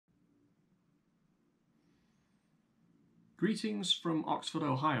Greetings from Oxford,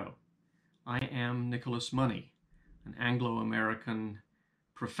 Ohio. I am Nicholas Money, an Anglo-American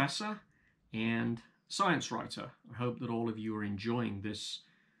professor and science writer. I hope that all of you are enjoying this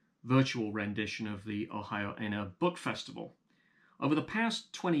virtual rendition of the Ohioana Book Festival. Over the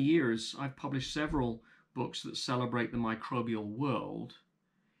past 20 years, I've published several books that celebrate the microbial world,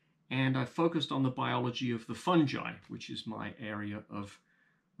 and I've focused on the biology of the fungi, which is my area of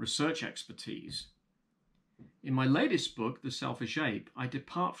research expertise. In my latest book, The Selfish Ape, I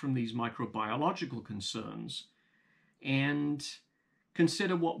depart from these microbiological concerns and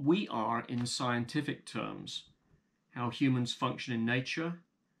consider what we are in scientific terms, how humans function in nature,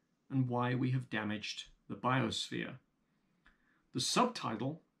 and why we have damaged the biosphere. The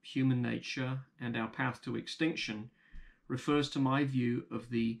subtitle, Human Nature and Our Path to Extinction, refers to my view of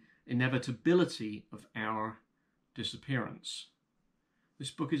the inevitability of our disappearance. This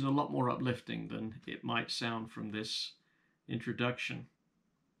book is a lot more uplifting than it might sound from this introduction.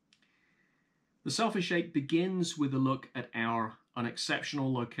 The Selfish Ape begins with a look at our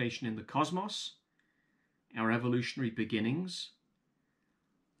unexceptional location in the cosmos, our evolutionary beginnings,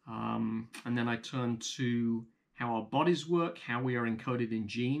 and then I turn to how our bodies work, how we are encoded in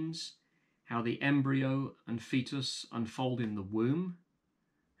genes, how the embryo and fetus unfold in the womb,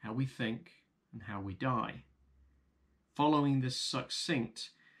 how we think, and how we die. Following this succinct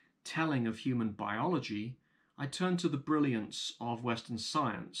telling of human biology, I turn to the brilliance of Western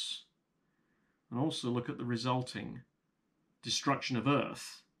science and also look at the resulting destruction of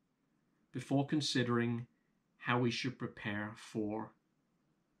Earth before considering how we should prepare for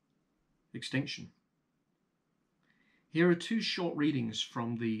extinction. Here are two short readings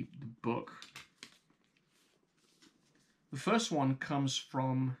from the book. The first one comes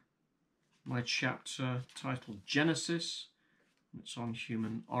from my chapter titled Genesis. It's on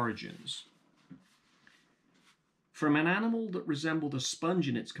human origins. From an animal that resembled a sponge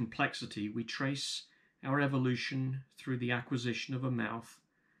in its complexity, we trace our evolution through the acquisition of a mouth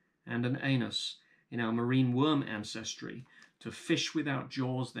and an anus in our marine worm ancestry, to fish without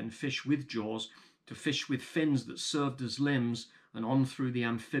jaws, then fish with jaws, to fish with fins that served as limbs, and on through the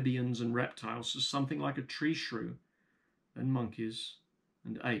amphibians and reptiles to something like a tree shrew, then monkeys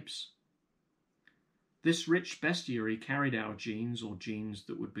and apes. This rich bestiary carried our genes, or genes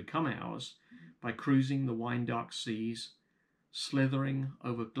that would become ours, by cruising the wine-dark seas, slithering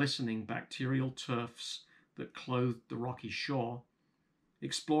over glistening bacterial turfs that clothed the rocky shore,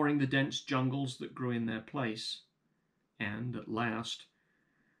 exploring the dense jungles that grew in their place, and, at last,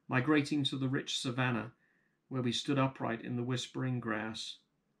 migrating to the rich savanna, where we stood upright in the whispering grass,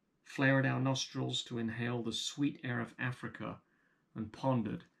 flared our nostrils to inhale the sweet air of Africa, and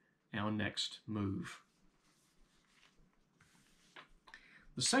pondered our next move.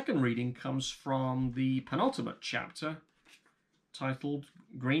 The second reading comes from the penultimate chapter, titled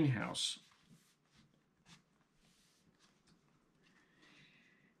Greenhouse.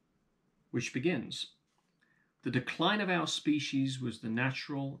 Which begins, "The decline of our species was the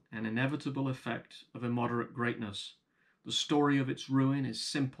natural and inevitable effect of immoderate greatness. The story of its ruin is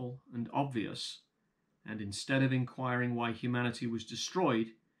simple and obvious, and instead of inquiring why humanity was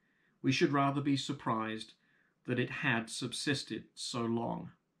destroyed, we should rather be surprised that it had subsisted so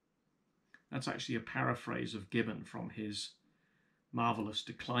long." That's actually a paraphrase of Gibbon from his marvelous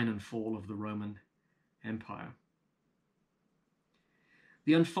Decline and Fall of the Roman Empire.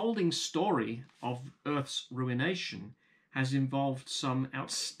 The unfolding story of Earth's ruination has involved some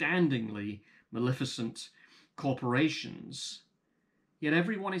outstandingly maleficent corporations, yet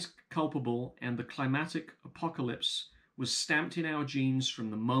everyone is culpable, and the climatic apocalypse was stamped in our genes from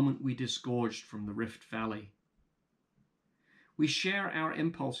the moment we disgorged from the Rift Valley. We share our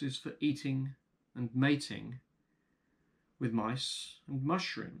impulses for eating and mating with mice and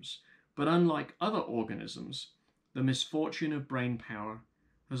mushrooms, but unlike other organisms, the misfortune of brain power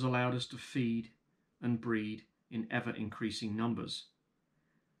has allowed us to feed and breed in ever-increasing numbers.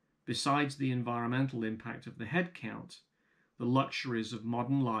 Besides the environmental impact of the head count, the luxuries of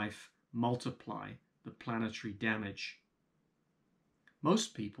modern life multiply the planetary damage.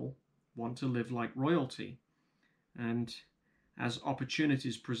 Most people want to live like royalty, and as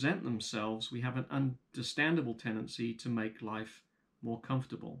opportunities present themselves, we have an understandable tendency to make life more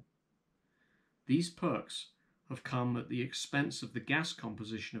comfortable. These perks have come at the expense of the gas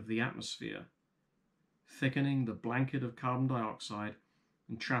composition of the atmosphere, thickening the blanket of carbon dioxide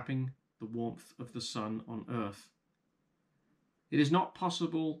and trapping the warmth of the sun on Earth. It is not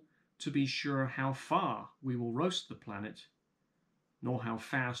possible to be sure how far we will roast the planet, nor how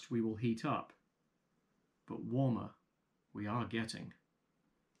fast we will heat up, but warmer we are getting.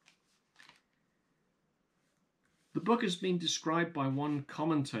 The book has been described by one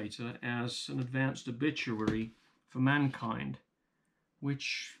commentator as an advanced obituary for mankind,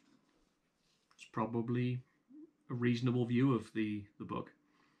 which is probably a reasonable view of the book.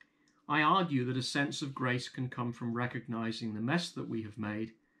 I argue that a sense of grace can come from recognizing the mess that we have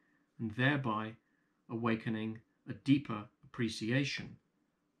made and thereby awakening a deeper appreciation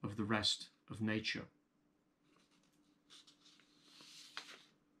of the rest of nature.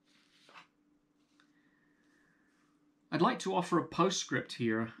 I'd like to offer a postscript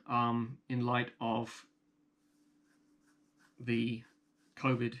here in light of the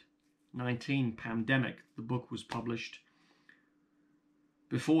COVID-19 pandemic. The book was published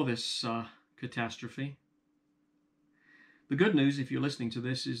before this catastrophe. The good news, if you're listening to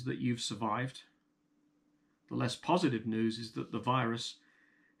this, is that you've survived. The less positive news is that the virus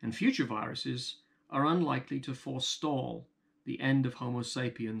and future viruses are unlikely to forestall the end of Homo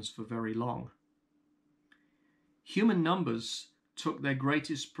sapiens for very long. Human numbers took their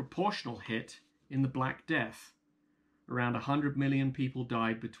greatest proportional hit in the Black Death. Around 100 million people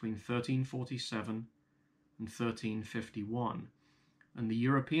died between 1347 and 1351, and the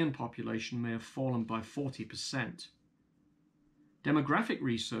European population may have fallen by 40%. Demographic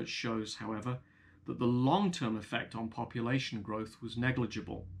research shows, however, that the long-term effect on population growth was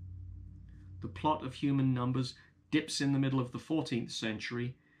negligible. The plot of human numbers dips in the middle of the 14th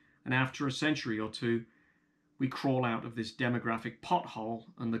century, and after a century or two, we crawl out of this demographic pothole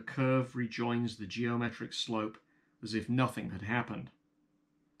and the curve rejoins the geometric slope as if nothing had happened.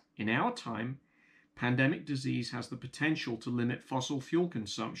 In our time, pandemic disease has the potential to limit fossil fuel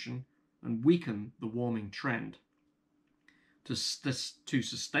consumption and weaken the warming trend. To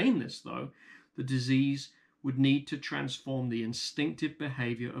sustain this, though, the disease would need to transform the instinctive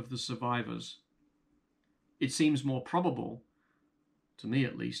behavior of the survivors. It seems more probable, to me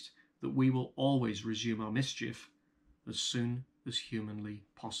at least, that we will always resume our mischief as soon as humanly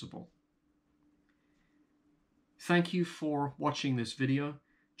possible. Thank you for watching this video.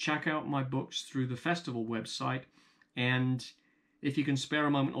 Check out my books through the festival website, and if you can spare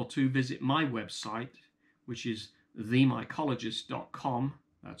a moment or two, visit my website, which is themycologist.com.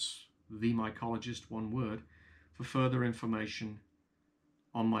 That's The Mycologist, one word, for further information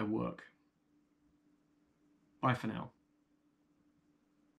on my work. Bye for now.